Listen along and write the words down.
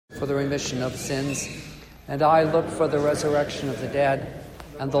for the remission of sins, and I look for the resurrection of the dead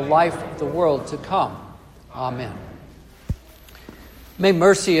and the life of the world to come. Amen. May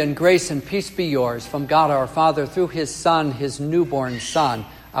mercy and grace and peace be yours from God our Father through his Son, his newborn Son,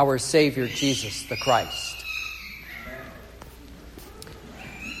 our Savior Jesus the Christ.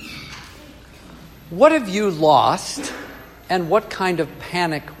 What have you lost, and what kind of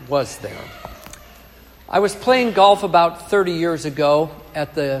panic was there? I was playing golf about 30 years ago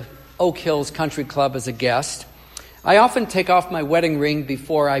at the Oak Hills Country Club as a guest. I often take off my wedding ring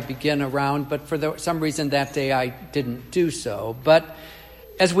before I begin a round, but for some reason that day I didn't do so. But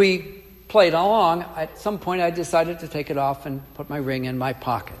as we played along, at some point I decided to take it off and put my ring in my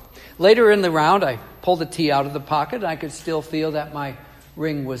pocket. Later in the round, I pulled the tee out of the pocket, and I could still feel that my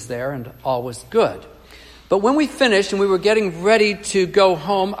ring was there and all was good. But when we finished and we were getting ready to go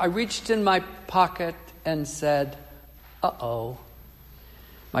home, I reached in my pocket and said, "Uh-oh."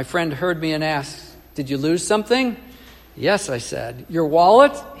 My friend heard me and asked, "Did you lose something?" "Yes," I said. "Your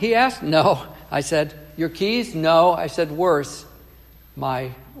wallet?" he asked. "No." I said. "Your keys?" "No." I said, "Worse,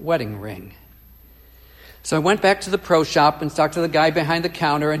 my wedding ring." So I went back to the pro shop and talked to the guy behind the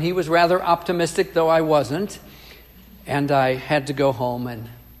counter, and he was rather optimistic, though I wasn't. And I had to go home and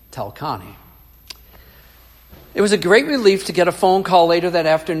tell Connie. It was a great relief to get a phone call later that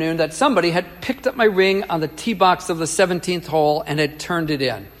afternoon that somebody had picked up my ring on the tee box of the 17th hole and had turned it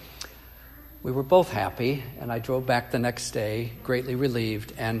in. We were both happy, and I drove back the next day, greatly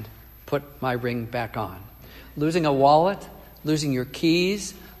relieved, and put my ring back on. Losing a wallet, losing your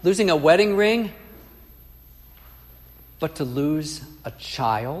keys, losing a wedding ring, but to lose a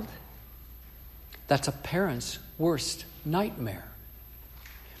child, that's a parent's worst nightmare.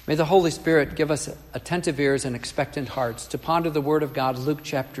 May the Holy Spirit give us attentive ears and expectant hearts to ponder the Word of God, Luke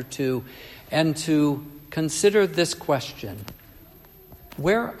chapter 2, and to consider this question: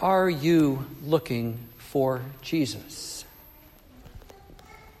 where are you looking for Jesus?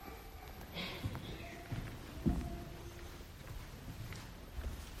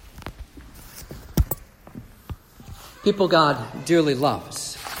 People God dearly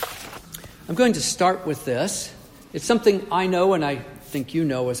loves. I'm going to start with this. It's something I know and I think you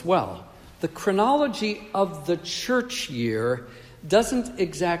know as well. The chronology of the church year doesn't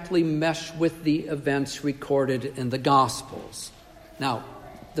exactly mesh with the events recorded in the Gospels. Now,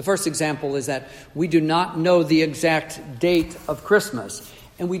 the first example is that we do not know the exact date of Christmas,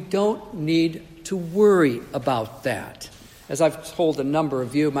 and we don't need to worry about that. As I've told a number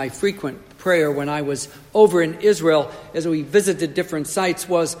of you, my frequent prayer when I was over in Israel as we visited different sites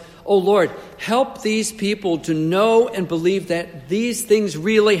was, "Oh Lord, help these people to know and believe that these things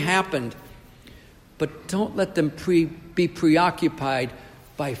really happened, but don't let them be preoccupied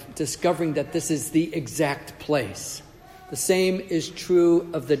by discovering that this is the exact place." The same is true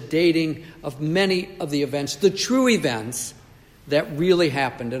of the dating of many of the events, the true events that really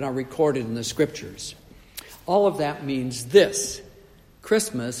happened and are recorded in the Scriptures. All of that means this: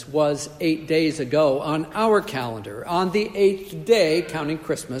 Christmas was 8 days ago on our calendar. On the 8th day, counting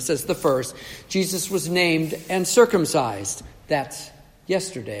Christmas as the first, Jesus was named and circumcised. That's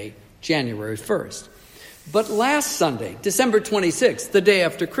yesterday, January 1st. But last Sunday, December 26th, the day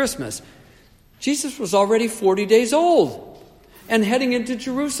after Christmas, Jesus was already 40 days old and heading into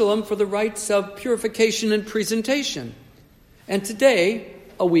Jerusalem for the rites of purification and presentation. And today,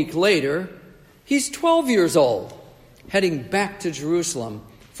 a week later, he's 12 years old, heading back to Jerusalem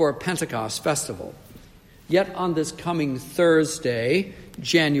for a Pentecost festival. Yet on this coming Thursday,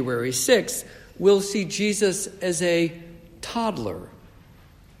 January 6th, we'll see Jesus as a toddler,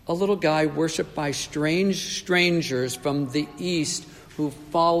 a little guy worshipped by strange strangers from the east who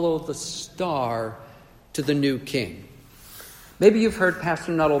follow the star to the new king. Maybe you've heard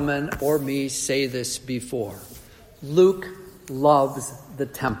Pastor Nuttleman or me say this before. Luke loves the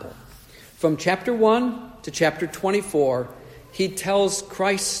temple. From chapter 1 to chapter 24, he tells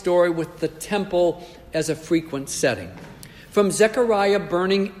Christ's story with the temple as a frequent setting. From Zechariah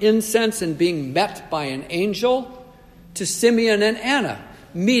burning incense and being met by an angel, to Simeon and Anna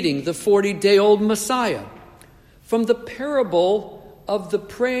meeting the 40-day-old Messiah. From the parable of the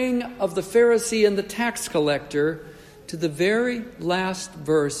praying of the Pharisee and the tax collector to the very last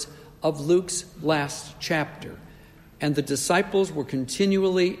verse of Luke's last chapter. And the disciples were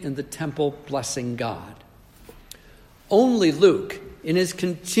continually in the temple blessing God. Only Luke, in his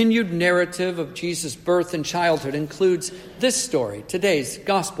continued narrative of Jesus' birth and childhood, includes this story, today's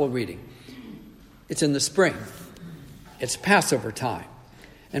gospel reading. It's in the spring. It's Passover time.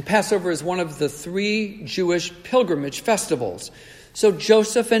 And Passover is one of the 3 Jewish pilgrimage festivals. So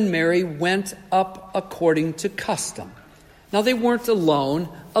Joseph and Mary went up according to custom. Now, they weren't alone.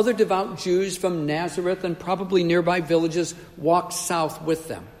 Other devout Jews from Nazareth and probably nearby villages walked south with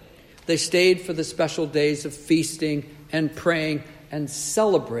them. They stayed for the special days of feasting and praying and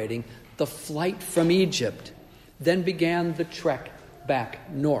celebrating the flight from Egypt. Then began the trek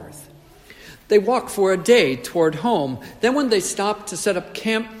back north. They walked for a day toward home. Then when they stopped to set up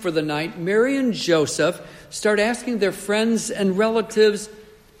camp for the night, Mary and Joseph start asking their friends and relatives,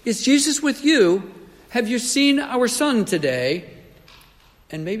 "Is Jesus with you? Have you seen our son today?"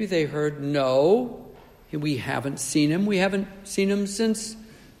 And maybe they heard, "No, we haven't seen him. We haven't seen him since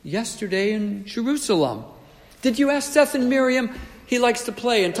yesterday in Jerusalem. Did you ask Seth and Miriam? He likes to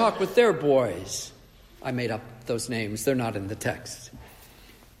play and talk with their boys." I made up those names. They're not in the text.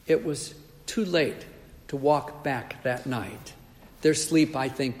 It was too late to walk back that night. Their sleep, I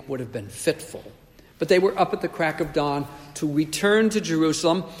think, would have been fitful. But they were up at the crack of dawn to return to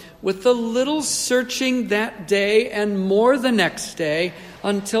Jerusalem with a little searching that day and more the next day,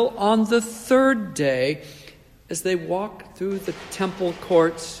 until on the third day, as they walked through the temple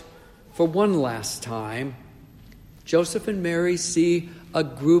courts for one last time, Joseph and Mary see a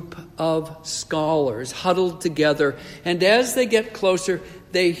group of scholars huddled together, and as they get closer,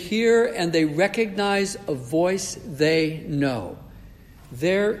 they hear and they recognize a voice they know.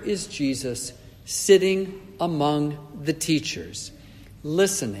 There is Jesus sitting among the teachers,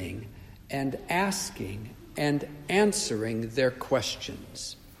 listening and asking and answering their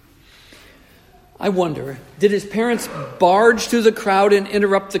questions. I wonder, did his parents barge through the crowd and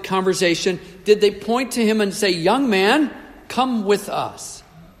interrupt the conversation? Did they point to him and say, "Young man, come with us"?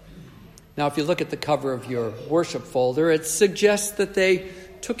 Now, if you look at the cover of your worship folder, it suggests that they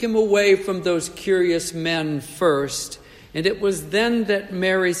took him away from those curious men first. And it was then that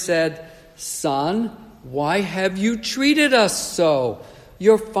Mary said, "Son, why have you treated us so?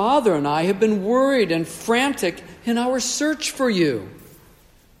 Your father and I have been worried and frantic in our search for you."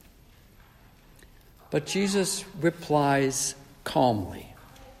 But Jesus replies calmly,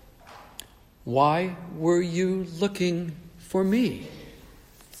 "Why were you looking for me?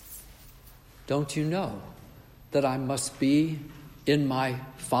 Don't you know that I must be in my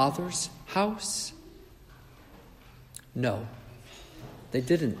Father's house?" No, they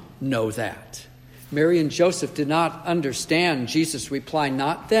didn't know that. Mary and Joseph did not understand Jesus' reply,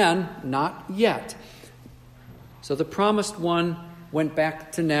 not then, not yet. So the promised one went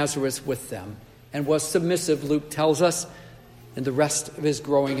back to Nazareth with them and was submissive, Luke tells us, in the rest of his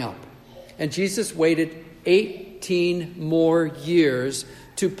growing up. And Jesus waited 18 more years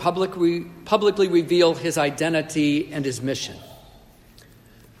to publicly reveal his identity and his mission.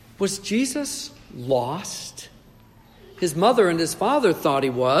 Was Jesus lost? His mother and his father thought he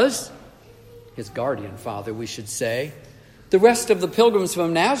was. His guardian father, we should say. The rest of the pilgrims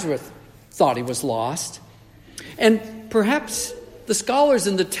from Nazareth thought he was lost. And perhaps the scholars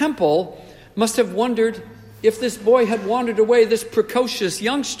in the temple must have wondered if this boy had wandered away, this precocious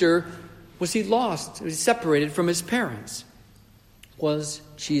youngster, was he lost? Was he separated from his parents? Was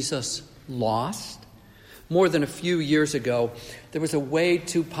Jesus lost? More than a few years ago, there was a way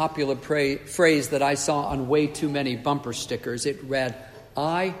too popular phrase that I saw on way too many bumper stickers. It read,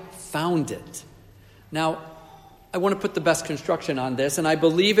 "I found it." Now, I want to put the best construction on this, and I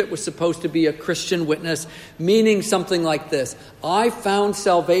believe it was supposed to be a Christian witness, meaning something like this: I found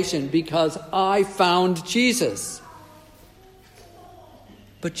salvation because I found Jesus.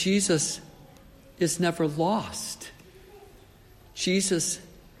 But Jesus is never lost. Jesus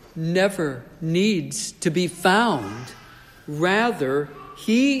never needs to be found. Rather,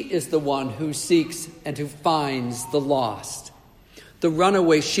 he is the one who seeks and who finds the lost. The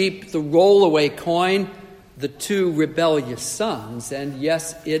runaway sheep, the rollaway coin, the two rebellious sons, and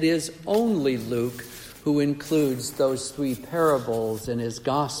yes, it is only Luke who includes those three parables in his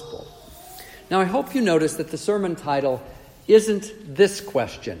gospel. Now, I hope you notice that the sermon title isn't this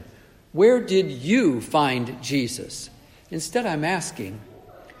question: where did you find Jesus? Instead, I'm asking,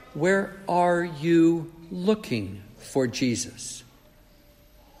 where are you looking for Jesus?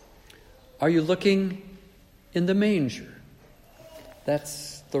 Are you looking in the manger?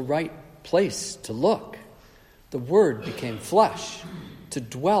 That's the right place to look. The Word became flesh to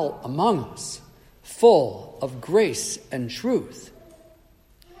dwell among us, full of grace and truth.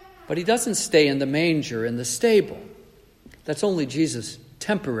 But he doesn't stay in the manger, in the stable. That's only Jesus'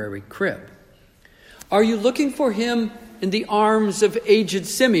 temporary crib. Are you looking for him in the arms of aged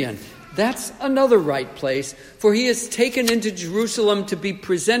Simeon? That's another right place, for he is taken into Jerusalem to be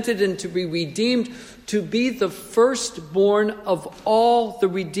presented and to be redeemed, to be the firstborn of all the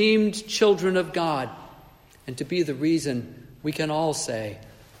redeemed children of God, and to be the reason we can all say,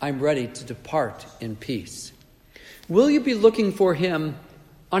 "I'm ready to depart in peace." Will you be looking for him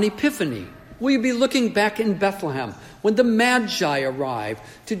on Epiphany? Will you be looking back in Bethlehem when the Magi arrive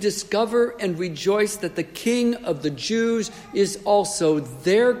to discover and rejoice that the King of the Jews is also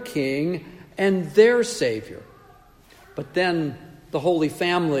their King and their Savior? But then the Holy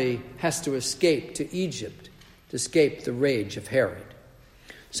Family has to escape to Egypt, to escape the rage of Herod.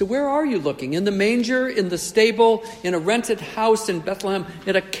 So where are you looking? In the manger, in the stable, in a rented house in Bethlehem,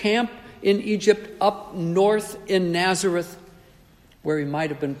 in a camp in Egypt, up north in Nazareth, where he might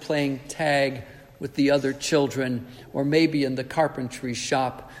have been playing tag with the other children, or maybe in the carpentry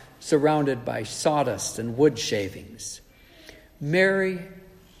shop, surrounded by sawdust and wood shavings. Mary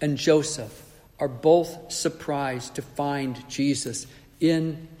and Joseph are both surprised to find Jesus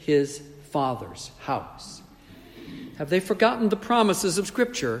in his Father's house. Have they forgotten the promises of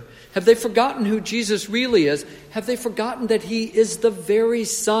Scripture? Have they forgotten who Jesus really is? Have they forgotten that he is the very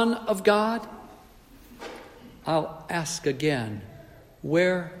Son of God? I'll ask again,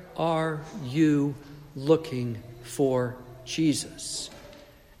 where are you looking for Jesus?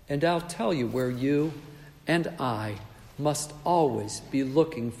 And I'll tell you where you and I must always be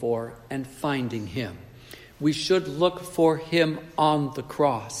looking for and finding him. We should look for him on the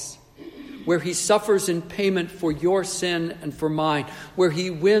cross, where he suffers in payment for your sin and for mine, where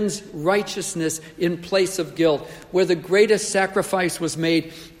he wins righteousness in place of guilt, where the greatest sacrifice was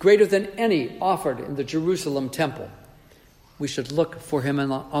made, greater than any offered in the Jerusalem temple. We should look for him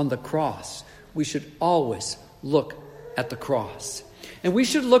on the cross. We should always look at the cross. And we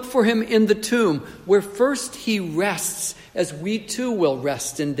should look for him in the tomb, where first he rests, as we too will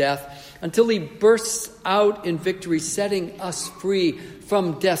rest in death, until he bursts out in victory, setting us free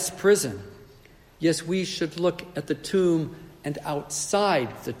from death's prison. Yes, we should look at the tomb, and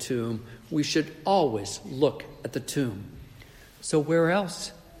outside the tomb, we should always look at the tomb. So where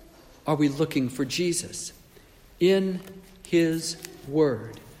else are we looking for Jesus? In his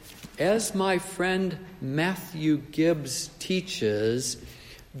word. As my friend Matthew Gibbs teaches,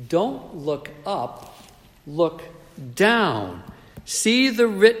 don't look up, look down. See the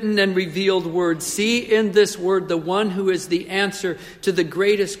written and revealed word. See in this word the one who is the answer to the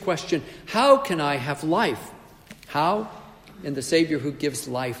greatest question. How can I have life? How? In the Savior who gives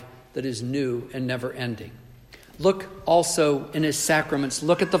life that is new and never ending. Look also in his sacraments.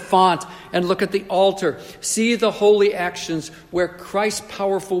 Look at the font and look at the altar. See the holy actions where Christ's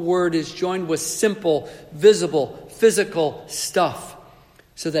powerful word is joined with simple, visible, physical stuff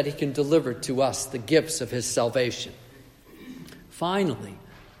so that he can deliver to us the gifts of his salvation. Finally,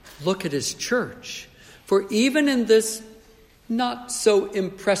 look at his church. For even in this not so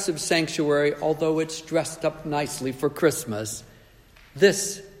impressive sanctuary, although it's dressed up nicely for Christmas,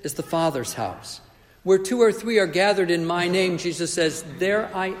 this is the Father's house. Where 2 or 3 are gathered in my name, Jesus says, there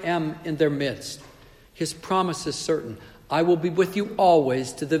I am in their midst. His promise is certain. I will be with you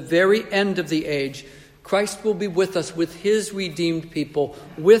always to the very end of the age. Christ will be with us, with his redeemed people,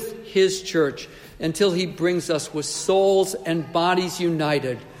 with his church, until he brings us with souls and bodies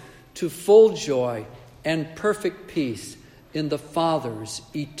united to full joy and perfect peace in the Father's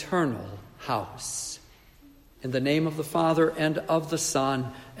eternal house. In the name of the Father, and of the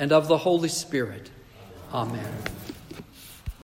Son, and of the Holy Spirit. Amen.